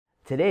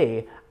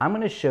Today, I'm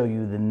going to show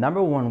you the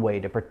 #1 way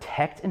to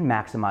protect and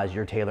maximize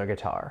your Taylor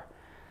guitar.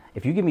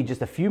 If you give me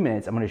just a few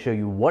minutes, I'm going to show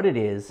you what it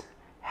is,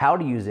 how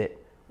to use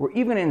it. We're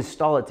even going to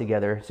install it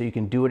together so you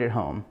can do it at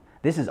home.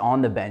 This is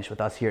On the Bench with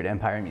us here at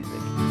Empire Music.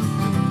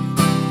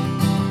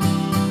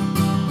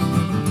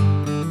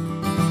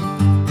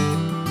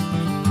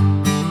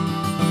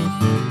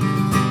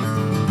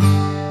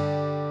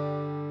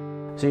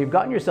 So you've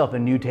gotten yourself a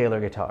new Taylor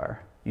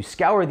guitar. You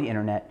scoured the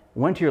internet,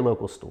 went to your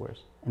local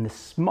stores, and the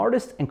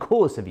smartest and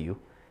coolest of you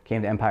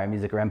came to Empire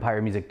Music or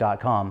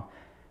empiremusic.com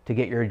to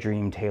get your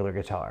dream Taylor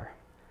guitar.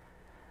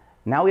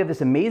 Now we have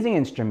this amazing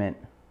instrument,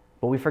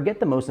 but we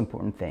forget the most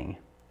important thing,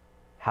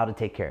 how to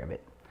take care of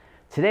it.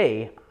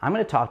 Today, I'm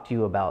going to talk to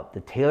you about the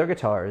Taylor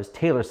Guitars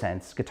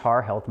TaylorSense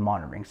Guitar Health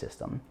Monitoring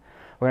System.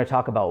 We're going to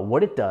talk about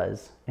what it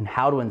does and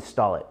how to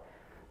install it.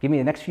 Give me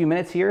the next few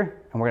minutes here,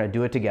 and we're going to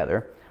do it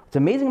together. What's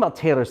amazing about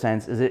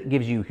TaylorSense is it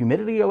gives you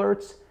humidity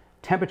alerts,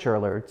 temperature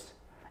alerts,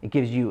 it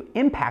gives you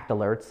impact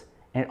alerts,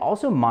 and it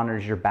also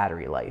monitors your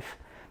battery life.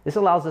 This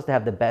allows us to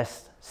have the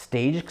best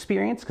stage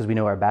experience because we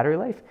know our battery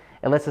life.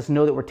 It lets us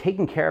know that we're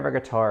taking care of our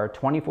guitar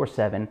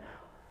 24/7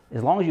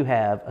 as long as you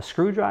have a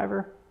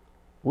screwdriver,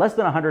 less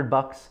than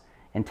 $100,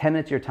 and 10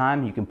 minutes of your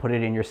time, you can put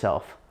it in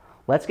yourself.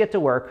 Let's get to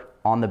work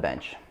on the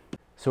bench.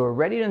 So we're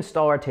ready to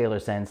install our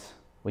TaylorSense.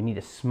 We need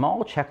a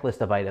small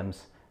checklist of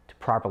items to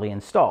properly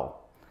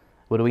install.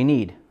 What do we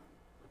need?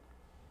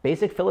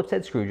 Basic Phillips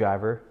head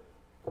screwdriver,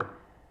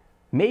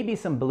 maybe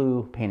some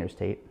blue painter's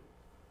tape,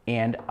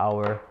 and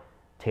our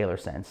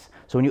TaylorSense.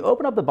 So when you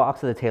open up the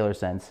box of the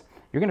TaylorSense,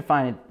 you're going to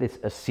find this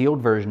a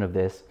sealed version of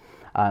this.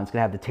 It's going to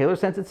have the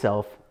TaylorSense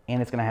itself,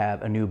 and it's going to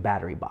have a new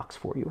battery box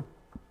for you.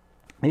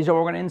 These are what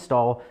we're going to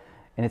install,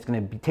 and it's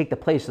going to take the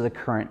place of the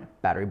current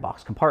battery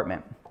box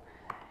compartment.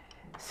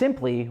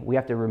 Simply, we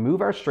have to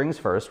remove our strings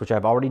first, which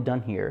I've already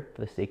done here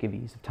for the sake of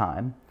ease of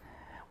time.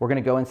 We're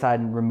going to go inside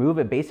and remove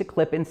a basic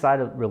clip inside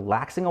of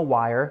relaxing a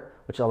wire,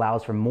 which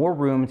allows for more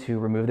room to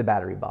remove the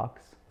battery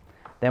box.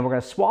 Then we're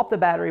going to swap the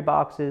battery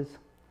boxes,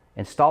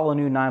 install a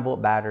new 9-volt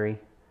battery,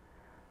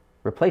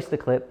 replace the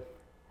clip,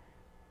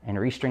 and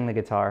restring the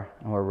guitar,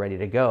 and we're ready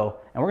to go.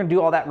 And we're going to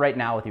do all that right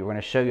now with you. We're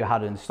going to show you how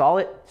to install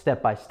it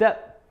step by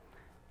step,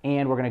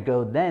 and we're going to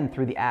go then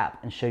through the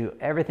app and show you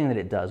everything that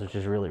it does, which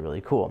is really,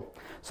 really cool.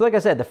 So like I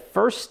said, the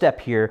first step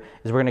here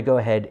is we're going to go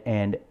ahead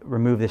and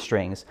remove the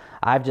strings.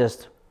 I've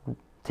just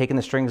taken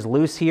the strings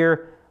loose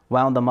here,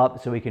 wound them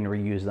up so we can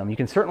reuse them. You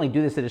can certainly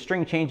do this at a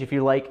string change if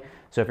you like.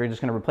 So if you're just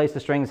going to replace the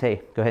strings,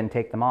 hey, go ahead and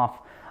take them off.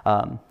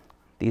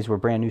 These were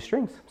brand new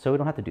strings, so we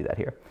don't have to do that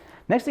here.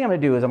 Next thing I'm going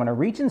to do is I'm going to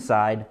reach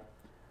inside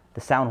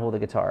the sound hole of the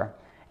guitar.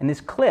 And this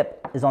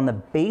clip is on the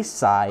bass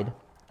side,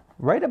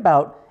 right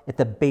about at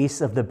the base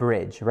of the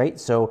bridge, right?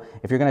 So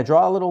if you're going to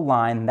draw a little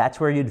line, that's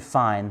where you'd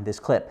find this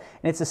clip.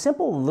 And it's a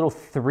simple little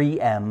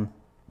 3M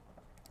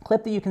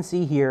clip that you can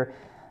see here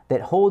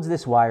that holds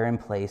this wire in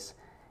place.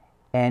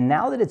 And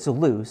now that it's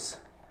loose,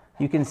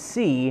 you can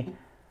see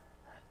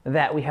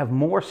that we have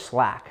more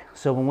slack.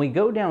 So when we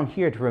go down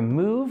here to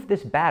remove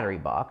this battery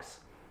box,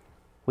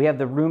 we have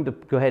the room to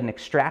go ahead and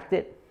extract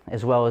it,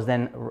 as well as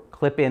then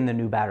clip in the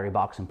new battery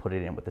box and put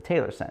it in with the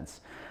TaylorSense.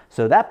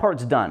 So that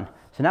part's done.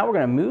 So now we're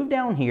going to move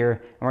down here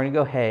and we're going to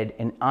go ahead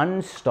and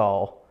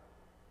uninstall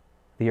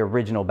the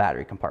original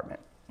battery compartment.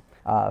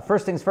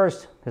 First things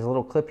first, there's a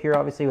little clip here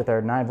obviously with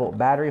our 9-volt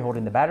battery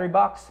holding the battery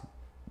box.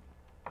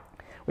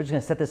 We're just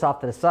going to set this off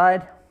to the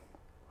side.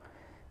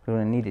 We're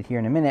going to need it here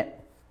in a minute.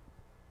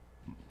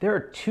 There are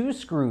 2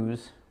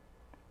 screws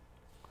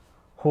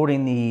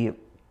holding the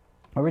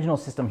original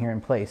system here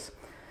in place.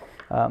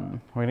 We're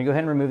going to go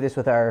ahead and remove this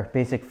with our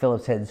basic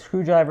Phillips head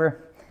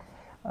screwdriver.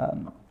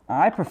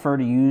 I prefer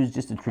to use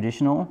just a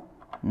traditional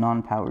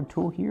non-powered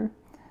tool here.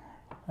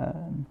 I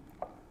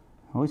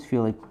always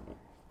feel like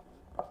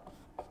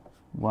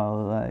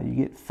while you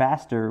get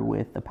faster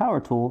with the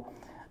power tool,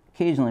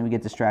 occasionally we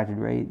get distracted,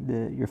 right?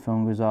 Your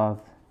phone goes off,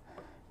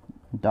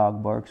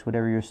 dog barks,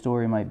 whatever your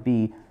story might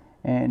be.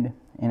 And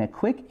in a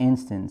quick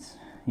instance,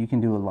 you can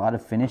do a lot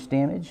of finish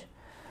damage.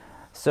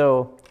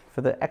 So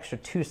for the extra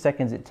 2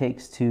 seconds it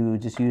takes to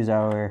just use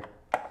our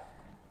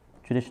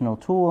traditional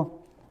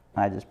tool,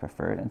 I just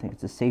prefer it. I think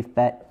it's a safe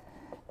bet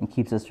and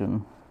keeps us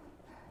from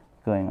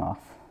going off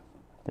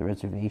the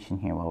reservation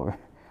here while we're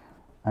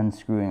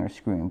unscrewing or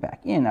screwing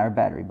back in our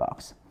battery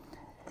box.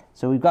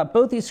 So we've got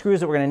both these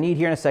screws that we're going to need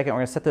here in a second. We're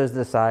going to set those to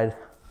the side.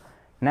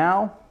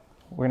 Now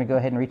we're going to go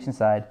ahead and reach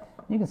inside.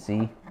 You can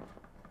see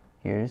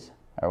here's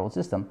our old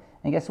system.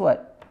 And guess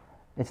what?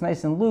 It's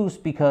nice and loose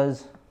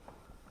because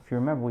if you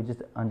remember, we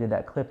just undid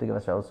that clip to give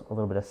ourselves a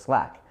little bit of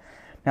slack.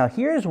 Now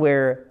here's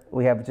where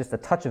we have just a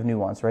touch of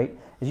nuance, right?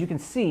 As you can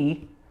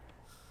see,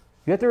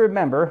 you have to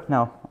remember,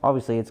 now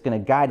obviously it's going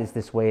to guide us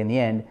this way in the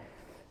end.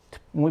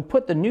 When we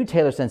put the new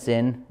TaylorSense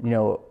in,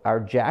 our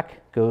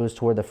jack goes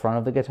toward the front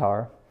of the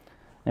guitar.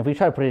 And if we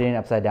try to put it in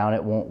upside down,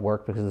 it won't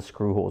work because the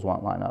screw holes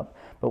won't line up.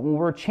 But when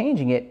we're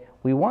changing it,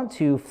 we want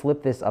to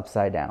flip this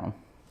upside down.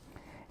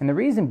 And the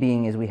reason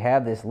being is we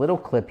have this little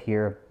clip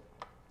here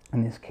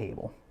and this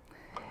cable.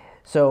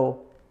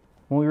 So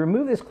When we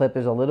remove this clip,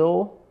 there's a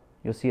little,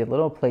 you'll see a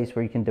little place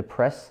where you can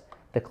depress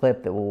the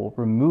clip that will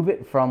remove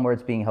it from where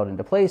it's being held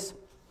into place.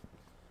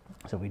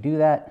 So we do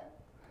that.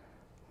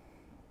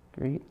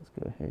 Great, let's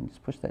go ahead and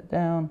just push that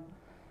down.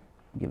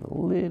 Give it a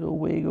little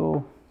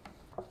wiggle.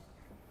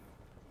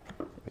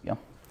 There we go.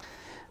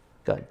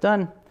 Got it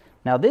done.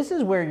 Now this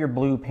is where your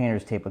blue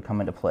painter's tape would come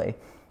into play.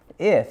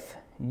 If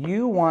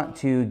you want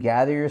to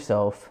gather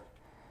yourself,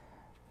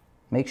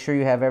 make sure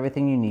you have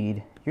everything you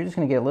need, you're just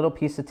going to get a little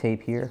piece of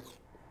tape here,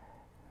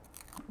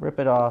 rip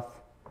it off,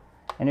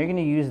 and you're going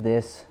to use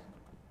this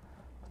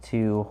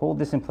to hold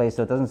this in place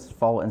so it doesn't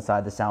fall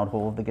inside the sound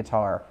hole of the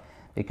guitar.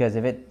 Because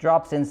if it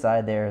drops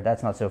inside there,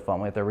 that's not so fun.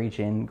 We have to reach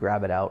in,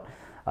 grab it out.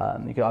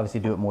 You can obviously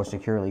do it more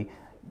securely.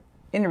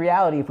 In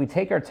reality, if we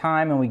take our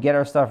time and we get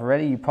our stuff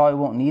ready, you probably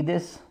won't need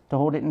this to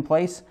hold it in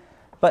place.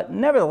 But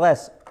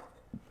nevertheless,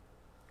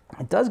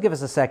 it does give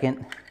us a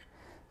second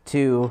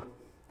to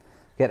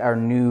get our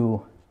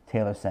new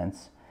Taylor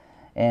Sense.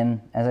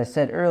 And as I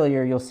said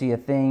earlier, you'll see a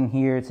thing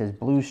here. It says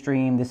Blue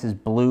Stream. This is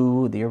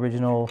blue. The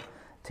original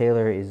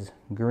Taylor is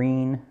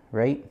green,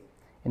 right?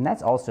 And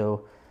that's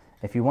also,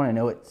 if you want to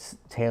know what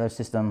Taylor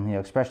system,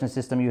 expression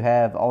system you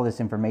have, all this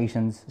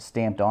information's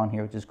stamped on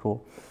here, which is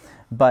cool.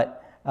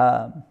 But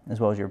as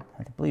well as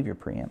I believe your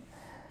preamp.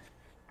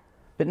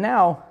 But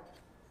now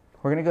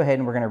we're going to go ahead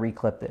and we're going to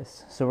reclip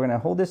this. So we're going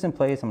to hold this in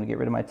place. I'm going to get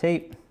rid of my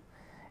tape.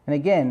 And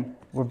again,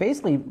 we're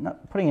basically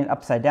not putting it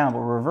upside down, but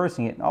we're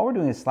reversing it. And all we're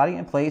doing is sliding it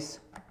in place.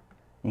 And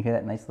you hear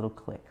that nice little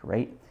click,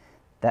 right?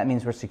 That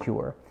means we're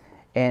secure.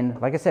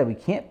 And like I said, we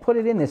can't put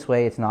it in this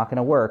way. It's not going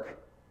to work.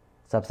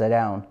 It's upside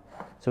down.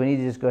 So we need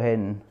to just go ahead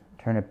and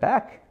turn it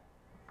back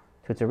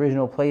to its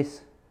original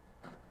place.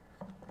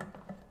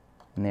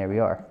 And there we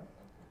are.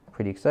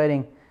 Pretty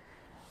exciting.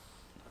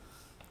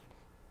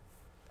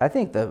 I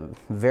think the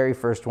very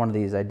first one of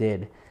these I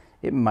did,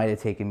 it might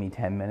have taken me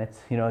 10 minutes.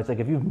 It's like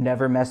if you've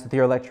never messed with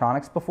your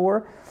electronics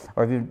before,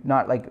 or if you've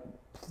not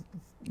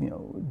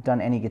done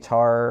any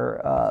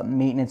guitar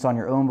maintenance on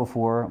your own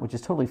before, which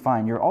is totally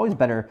fine. You're always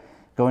better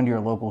going to your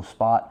local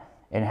spot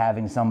and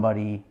having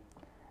somebody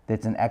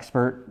that's an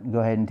expert go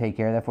ahead and take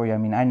care of that for you. I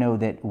mean, I know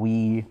that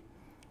we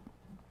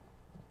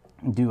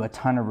do a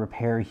ton of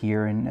repair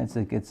here, and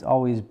it's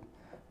always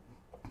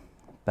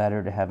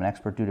better to have an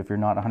expert do it if you're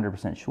not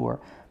 100% sure.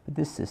 But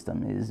this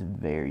system is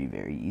very,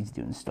 very easy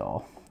to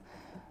install.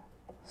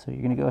 So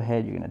you're going to go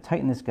ahead, you're going to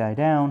tighten this guy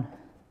down.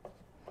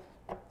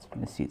 So you're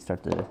going to see it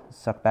start to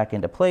suck back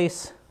into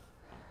place.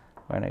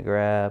 We're going to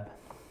grab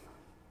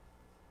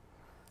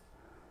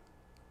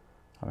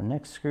our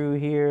next screw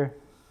here,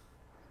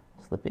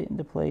 slip it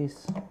into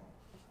place.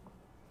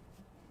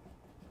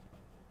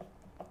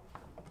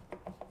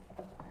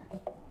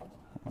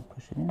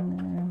 Push it in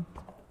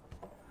there.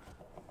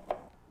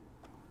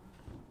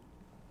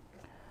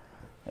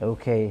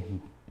 Okay,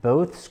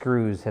 both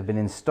screws have been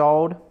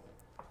installed.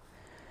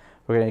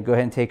 We're going to go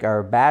ahead and take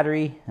our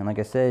battery, and like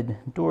I said,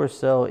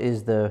 Duracell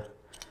is the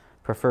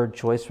preferred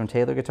choice from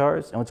Taylor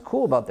guitars. And what's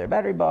cool about their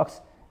battery box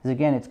is,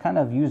 again, it's kind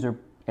of user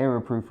error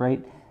proof,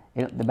 right?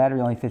 The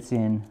battery only fits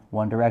in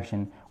one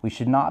direction. We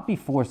should not be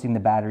forcing the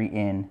battery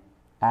in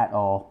at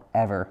all,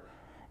 ever.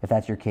 If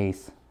that's your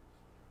case,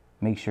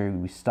 make sure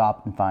we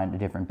stop and find a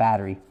different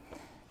battery.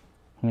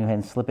 Go ahead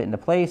and slip it into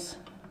place.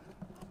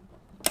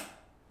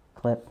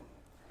 Clip.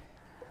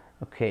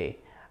 Okay,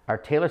 our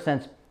Taylor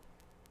Sense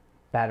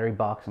battery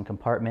box and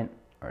compartment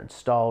are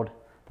installed.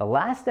 The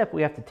last step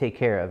we have to take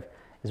care of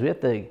is we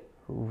have to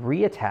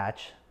reattach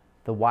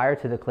the wire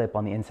to the clip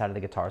on the inside of the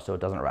guitar so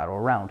it doesn't rattle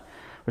around.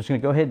 We're just going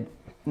to go ahead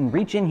and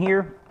reach in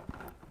here,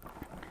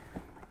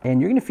 and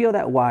you're going to feel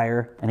that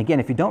wire. And again,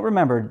 if you don't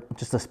remember,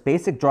 just a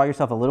basic, draw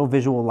yourself a little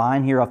visual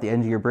line here off the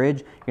end of your bridge.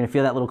 You're going to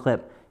feel that little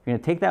clip. You're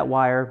going to take that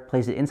wire,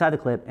 place it inside the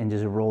clip, and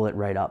just roll it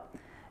right up.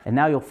 And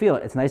now you'll feel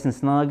it. It's nice and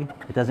snug.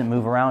 It doesn't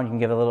move around. You can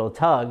give it a little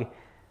tug,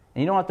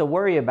 and you don't have to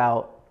worry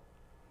about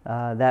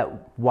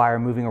that wire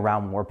moving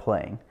around when we're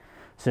playing.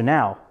 So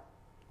now,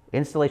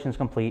 installation is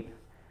complete.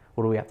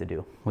 What do we have to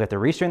do? We have to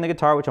restring the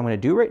guitar, which I'm going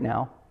to do right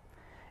now.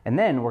 And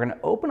then we're going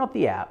to open up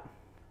the app,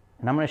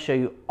 and I'm going to show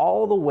you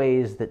all the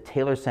ways that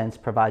Taylor Sense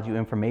provides you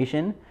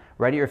information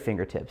right at your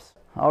fingertips.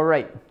 All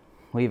right,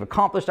 we've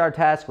accomplished our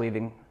task. We've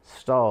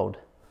installed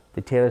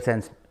the Taylor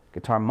Sense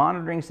guitar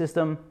monitoring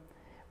system.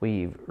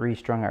 We've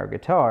restrung our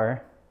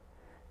guitar,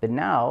 but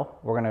now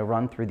we're going to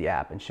run through the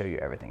app and show you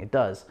everything it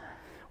does.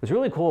 What's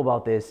really cool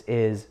about this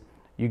is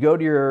you go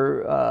to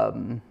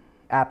your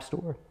app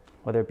store,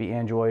 whether it be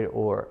Android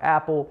or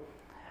Apple.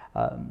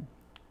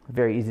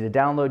 Very easy to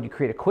download. You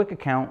create a quick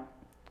account.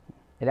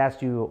 It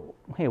asks you,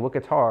 hey, what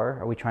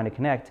guitar are we trying to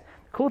connect?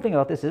 The cool thing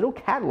about this is it'll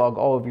catalog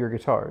all of your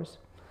guitars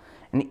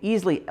and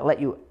easily let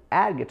you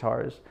add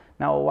guitars.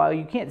 Now, while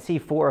you can't see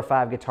 4 or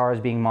 5 guitars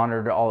being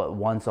monitored all at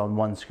once on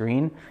one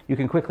screen, you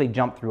can quickly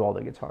jump through all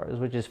the guitars,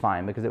 which is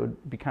fine because it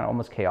would be kind of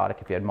almost chaotic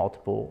if you had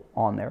multiple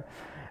on there.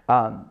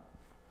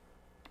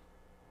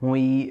 When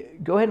we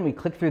go ahead and we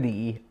click through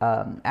the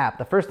app,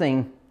 the first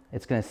thing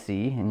it's going to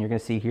see, and you're going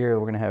to see here,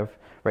 we're going to have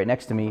right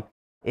next to me,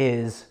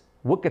 is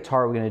what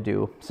guitar are we going to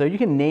do? So you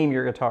can name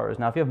your guitars.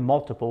 Now, if you have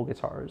multiple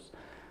guitars,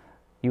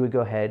 you would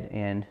go ahead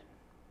and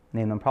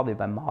name them probably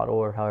by model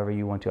or however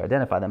you want to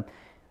identify them.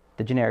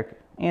 The generic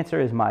answer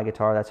is my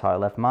guitar. That's how I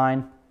left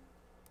mine.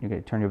 You're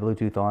going to turn your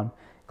Bluetooth on,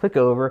 click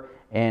over,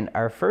 and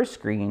our first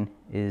screen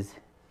is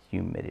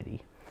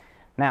humidity.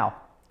 Now,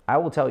 I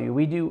will tell you,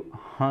 we do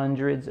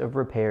hundreds of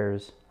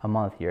repairs a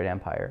month here at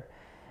Empire,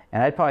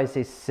 and I'd probably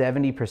say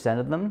 70%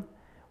 of them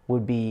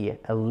would be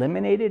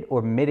eliminated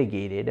or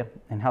mitigated,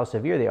 and how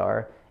severe they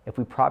are, if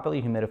we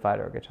properly humidified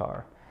our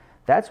guitar.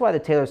 That's why the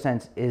Taylor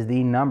Sense is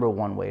the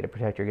 #1 way to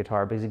protect your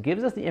guitar, because it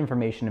gives us the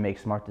information to make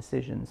smart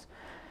decisions.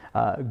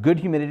 Good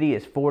humidity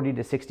is 40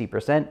 to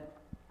 60%.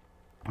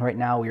 Right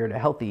now we are at a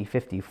healthy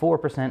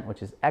 54%,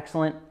 which is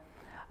excellent.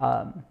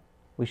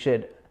 We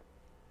should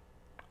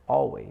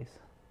always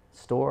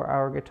store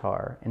our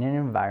guitar in an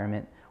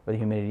environment where the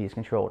humidity is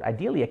controlled.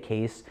 Ideally a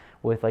case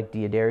with like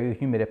Diodario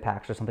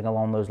Humidipacks or something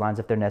along those lines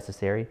if they're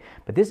necessary.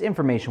 But this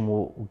information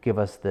will give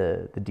us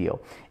the deal.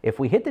 If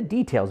we hit the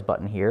details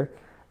button here,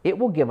 it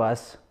will give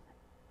us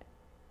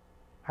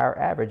our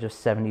average of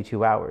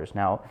 72 hours.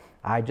 Now,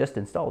 I just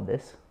installed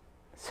this,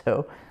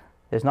 so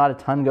there's not a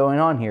ton going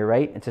on here,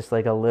 right? It's just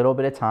like a little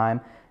bit of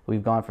time.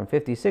 We've gone from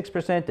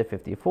 56% to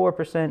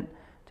 54%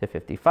 to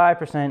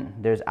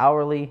 55%. There's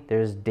hourly,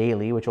 there's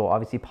daily, which will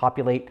obviously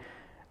populate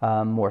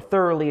more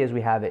thoroughly as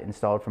we have it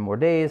installed for more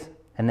days,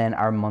 and then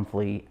our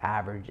monthly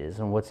averages.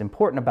 And what's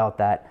important about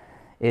that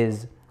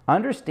is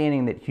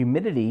understanding that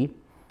humidity,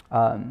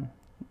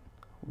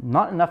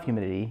 not enough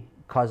humidity,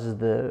 causes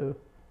the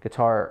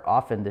guitar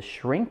often to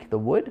shrink the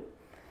wood,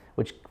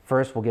 which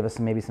first will give us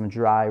maybe some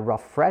dry,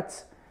 rough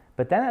frets,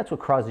 but then that's what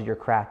causes your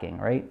cracking,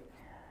 right?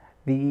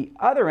 The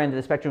other end of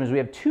the spectrum is we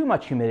have too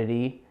much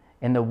humidity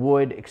and the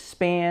wood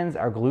expands,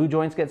 our glue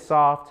joints get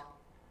soft.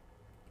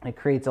 It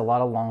creates a lot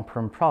of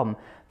long-term problem.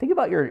 Think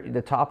about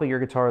the top of your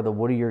guitar, the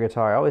wood of your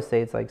guitar. I always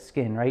say it's like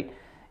skin, right?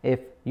 If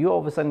you all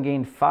of a sudden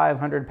gained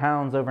 500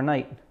 pounds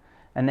overnight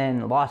and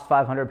then lost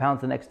 500 pounds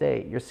the next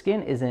day, your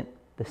skin isn't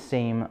the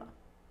same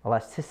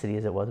elasticity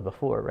as it was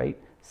before, right?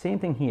 Same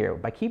thing here.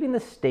 By keeping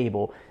this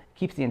stable, it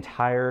keeps the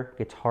entire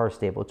guitar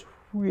stable. It's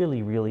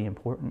really, really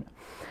important.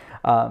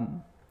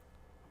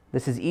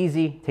 This is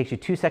easy, takes you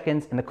 2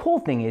 seconds, and the cool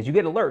thing is you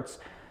get alerts.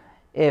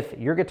 If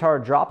your guitar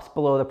drops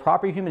below the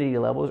proper humidity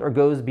levels or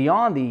goes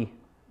beyond the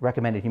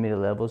recommended humidity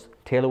levels,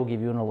 Taylor will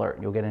give you an alert.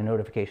 You'll get a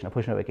notification, a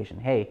push notification.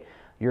 Hey,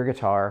 your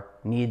guitar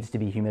needs to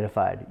be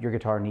humidified. Your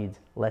guitar needs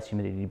less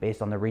humidity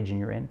based on the region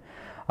you're in.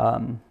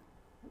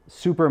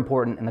 Super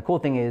important, and the cool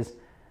thing is,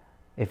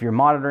 if you're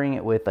monitoring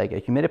it with like a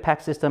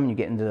humidipack system, you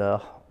get into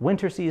the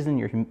winter season,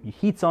 your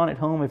heat's on at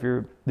home if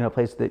you're in a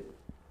place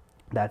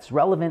that's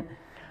relevant,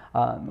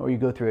 or you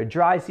go through a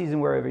dry season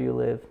wherever you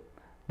live,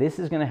 this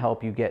is going to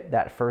help you get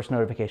that first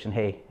notification,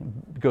 hey,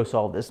 go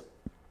solve this.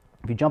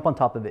 If you jump on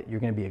top of it, you're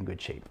going to be in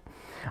good shape.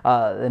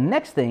 The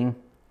next thing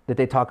that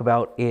they talk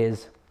about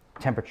is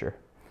temperature.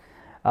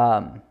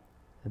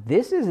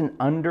 This is an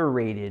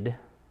underrated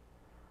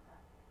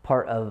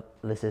part of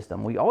the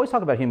system. We always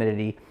talk about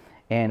humidity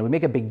and we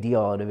make a big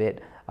deal out of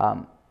it.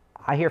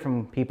 I hear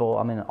from people,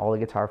 I'm in all the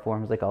guitar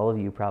forums like all of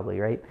you probably,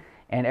 right?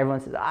 And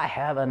everyone says, I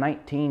have a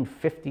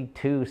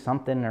 1952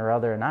 something or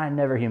other and I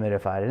never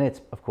humidified, and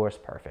it's of course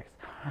perfect.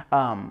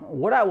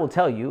 What I will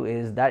tell you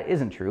is that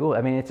isn't true.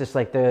 I mean, it's just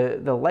like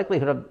the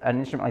likelihood of an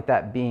instrument like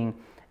that being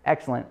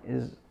excellent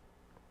is,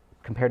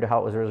 compared to how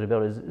it was originally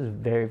built, is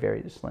very,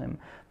 very slim.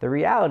 The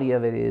reality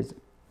of it is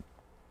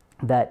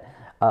that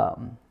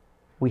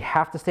we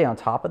have to stay on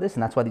top of this,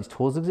 and that's why these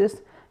tools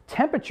exist.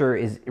 Temperature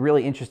is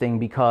really interesting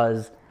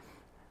because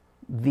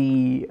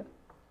the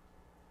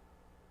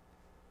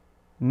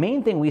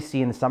main thing we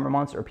see in the summer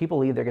months are people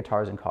leave their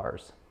guitars in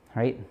cars,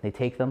 right? They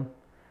take them,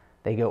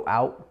 they go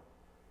out,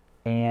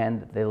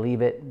 and they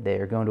leave it.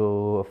 They're going to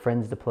a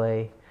friend's to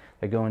play.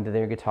 They're going to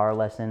their guitar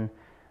lesson.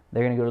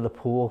 They're going to go to the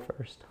pool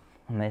first,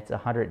 and it's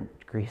 100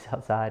 degrees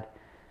outside.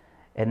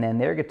 And then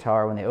their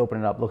guitar, when they open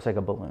it up, looks like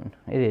a balloon.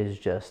 It is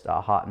just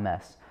a hot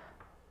mess.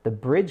 The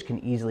bridge can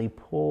easily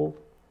pull,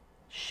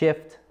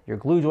 shift, your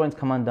glue joints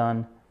come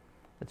undone.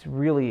 It's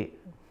really,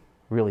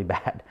 really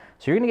bad.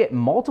 So you're going to get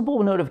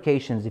multiple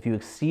notifications if you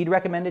exceed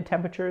recommended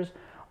temperatures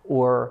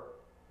or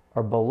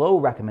are below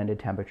recommended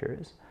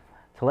temperatures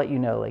to let you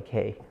know, like,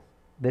 hey,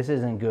 this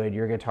isn't good.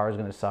 Your guitar is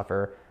going to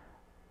suffer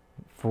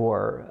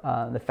for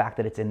the fact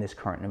that it's in this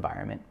current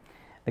environment.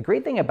 The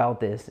great thing about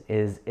this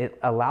is it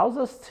allows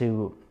us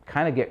to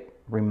kind of get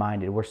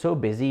reminded. We're so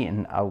busy,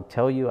 and I'll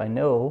tell you, I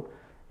know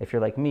if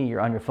you're like me,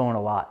 you're on your phone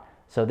a lot.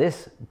 So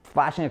this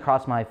flashing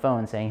across my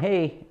phone saying,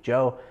 hey,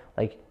 Joe,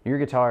 like your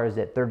guitar is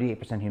at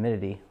 38%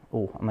 humidity.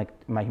 Oh, I'm like,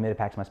 my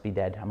humidipacks must be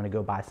dead. I'm going to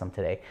go buy some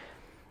today.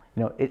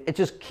 You know, it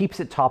just keeps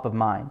it top of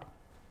mind.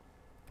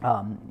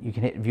 You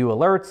can hit view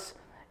alerts,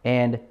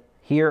 and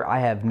here I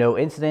have no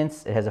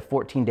incidents. It has a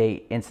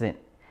 14-day incident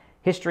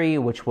history,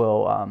 which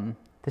will,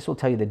 this will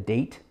tell you the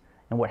date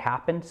and what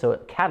happened, so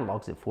it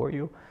catalogs it for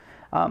you.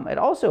 It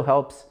also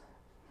helps,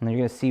 and you're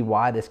going to see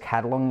why this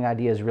cataloging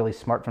idea is really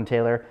smart from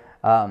Taylor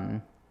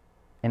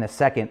in a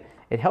second.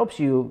 it helps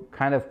you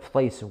kind of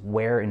place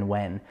where and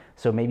when.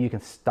 So maybe you can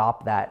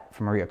stop that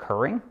from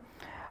reoccurring.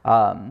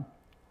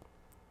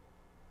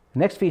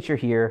 Next feature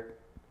here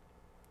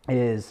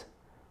is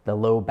the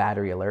low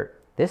battery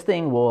alert. This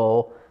thing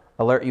will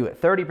alert you at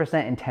 30%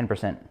 and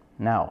 10%.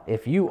 Now,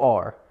 if you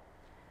are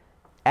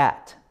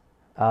at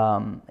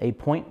a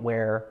point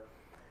where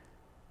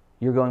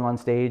you're going on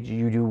stage,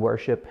 you do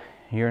worship,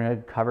 you're in a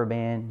cover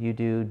band, you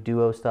do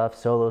duo stuff,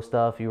 solo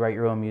stuff, you write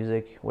your own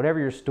music, whatever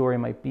your story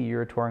might be,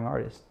 you're a touring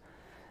artist.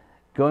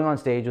 Going on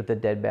stage with a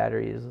dead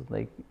battery is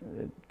like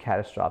a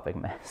catastrophic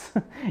mess.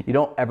 You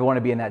don't ever want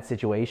to be in that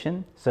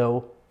situation.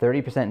 So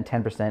 30% and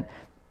 10%.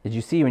 As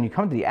you see, when you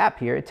come to the app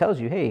here, it tells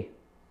you, hey,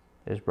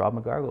 there's Rob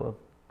McGargle,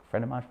 a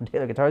friend of mine from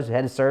Taylor Guitars,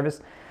 head of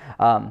service.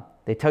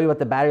 They tell you about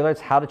the battery alerts,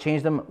 how to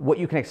change them, what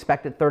you can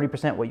expect at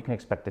 30%, what you can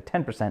expect at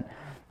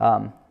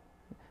 10%.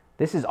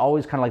 This is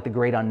always kind of like the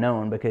great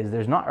unknown, because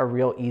there's not a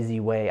real easy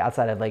way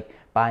outside of like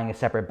buying a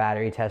separate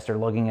battery test or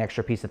lugging an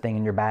extra piece of thing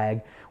in your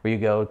bag where you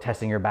go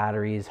testing your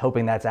batteries,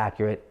 hoping that's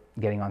accurate,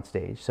 getting on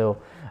stage. So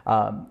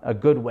a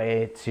good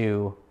way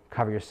to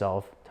cover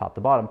yourself top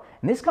to bottom.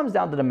 And this comes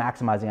down to the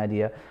maximizing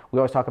idea. We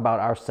always talk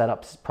about our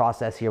setup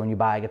process here. When you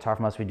buy a guitar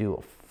from us, we do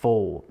a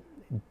full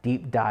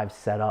deep dive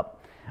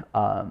setup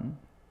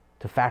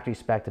to factory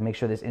spec to make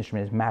sure this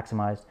instrument is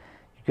maximized.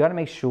 You got to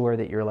make sure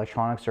that your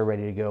electronics are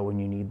ready to go when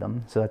you need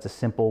them. So that's a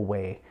simple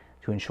way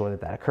to ensure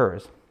that that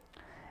occurs.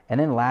 And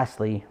then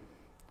lastly,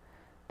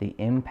 the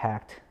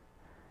impact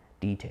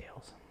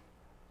details.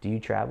 Do you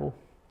travel?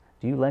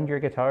 Do you lend your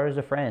guitars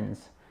to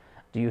friends?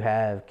 Do you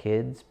have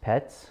kids,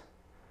 pets?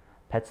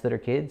 Pets that are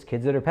kids,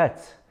 kids that are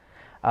pets?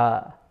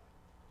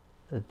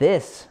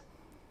 This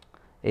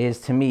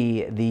is, to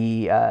me,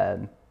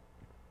 the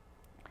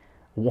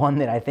one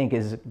that I think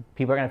is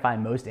people are going to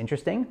find most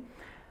interesting.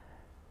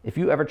 If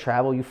you ever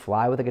travel, you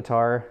fly with a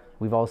guitar,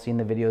 we've all seen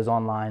the videos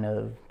online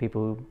of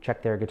people who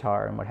check their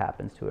guitar and what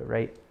happens to it,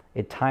 right?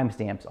 It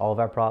timestamps all of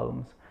our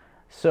problems.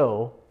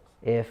 So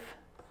if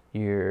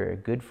your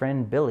good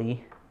friend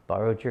Billy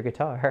borrowed your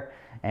guitar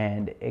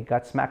and it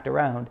got smacked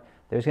around,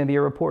 there's going to be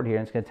a report here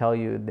and it's going to tell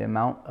you the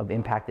amount of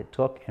impact it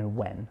took and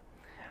when.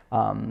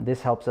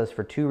 This helps us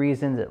for two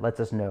reasons. It lets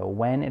us know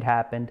when it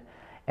happened,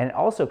 and it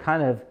also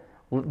kind of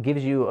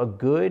gives you a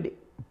good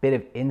bit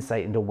of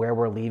insight into where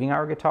we're leaving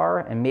our guitar,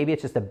 and maybe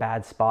it's just a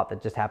bad spot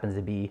that just happens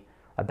to be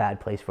a bad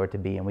place for it to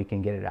be and we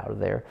can get it out of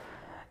there.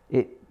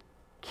 It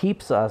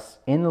keeps us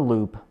in the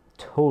loop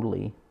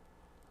totally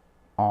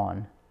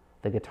on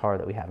the guitar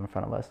that we have in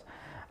front of us.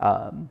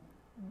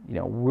 You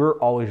know, we're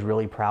always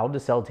really proud to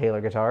sell Taylor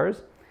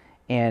guitars,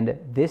 and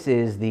this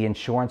is the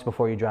insurance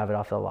before you drive it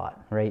off the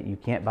lot, right? You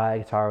can't buy a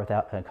guitar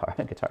without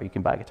you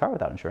can buy a guitar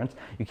without insurance.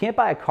 You can't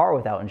buy a car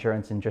without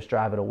insurance and just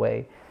drive it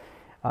away.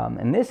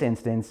 In this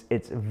instance,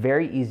 it's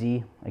very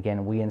easy.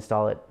 Again, we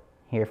install it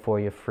here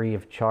for you free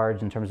of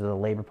charge in terms of the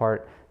labor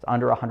part. It's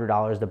under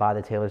 $100 to buy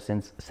the Taylor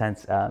since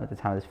at the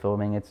time of this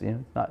filming. It's,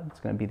 you know, it's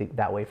going to be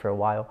that way for a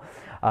while.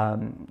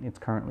 It's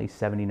currently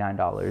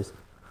 $79.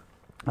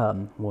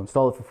 We'll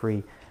install it for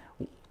free.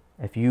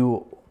 If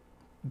you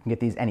can get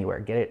these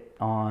anywhere, get it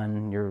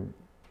on your,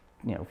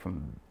 you know,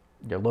 from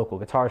your local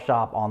guitar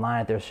shop,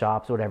 online at their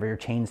shops, whatever, your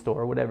chain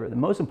store, whatever. The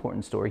most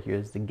important store here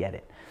is to get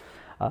it.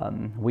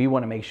 We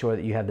want to make sure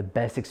that you have the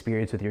best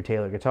experience with your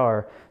Taylor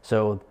guitar.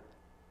 So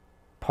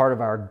part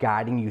of our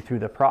guiding you through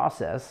the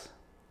process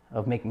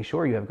of making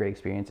sure you have great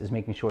experience is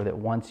making sure that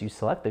once you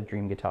select a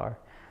dream guitar,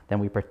 then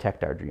we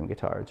protect our dream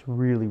guitar. It's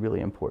really, really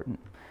important.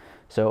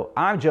 So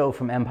I'm Joe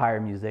from Empire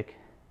Music,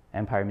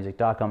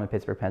 empiremusic.com in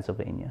Pittsburgh,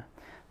 Pennsylvania.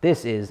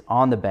 This is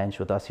On the Bench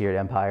with us here at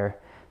Empire.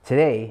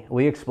 Today,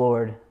 we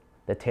explored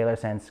the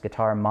TaylorSense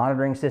guitar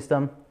monitoring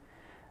system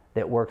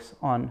that works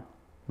on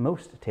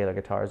most Taylor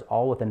guitars,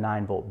 all with a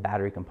 9-volt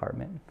battery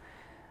compartment.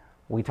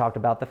 We talked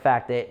about the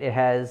fact that it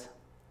has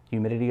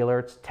humidity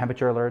alerts,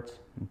 temperature alerts,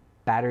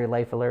 battery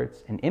life alerts,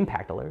 and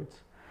impact alerts.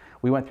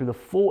 We went through the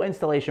full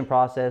installation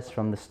process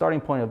from the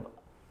starting point of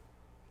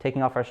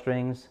taking off our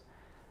strings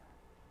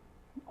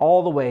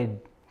all the way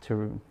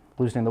to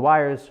loosening the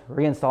wires,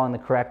 reinstalling the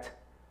correct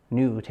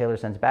new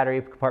TaylorSense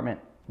battery compartment,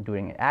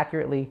 doing it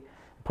accurately,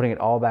 putting it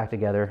all back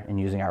together and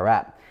using our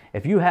app.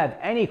 If you have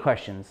any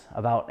questions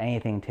about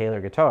anything Taylor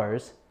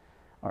guitars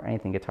or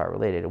anything guitar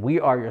related, we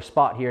are your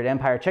spot here at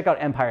Empire. Check out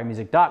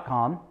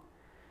empiremusic.com.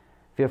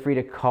 Feel free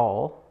to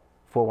call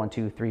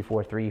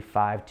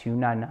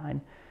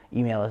 412-343-5299.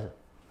 Email us.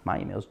 My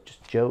email is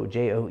just Joe,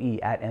 J-O-E,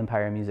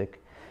 @EmpireMusic.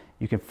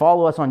 You can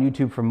follow us on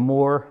YouTube for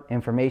more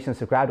information.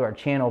 Subscribe to our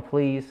channel,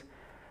 please.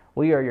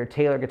 We are your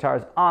Taylor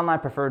Guitars online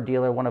preferred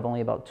dealer, one of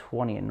only about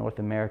 20 in North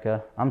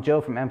America. I'm Joe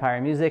from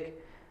Empire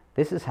Music.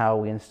 This is how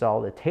we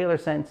install the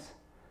TaylorSense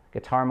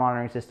guitar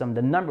monitoring system,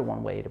 the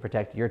 #1 way to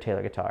protect your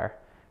Taylor guitar,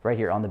 right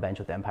here on the bench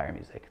with Empire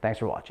Music. Thanks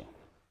for watching.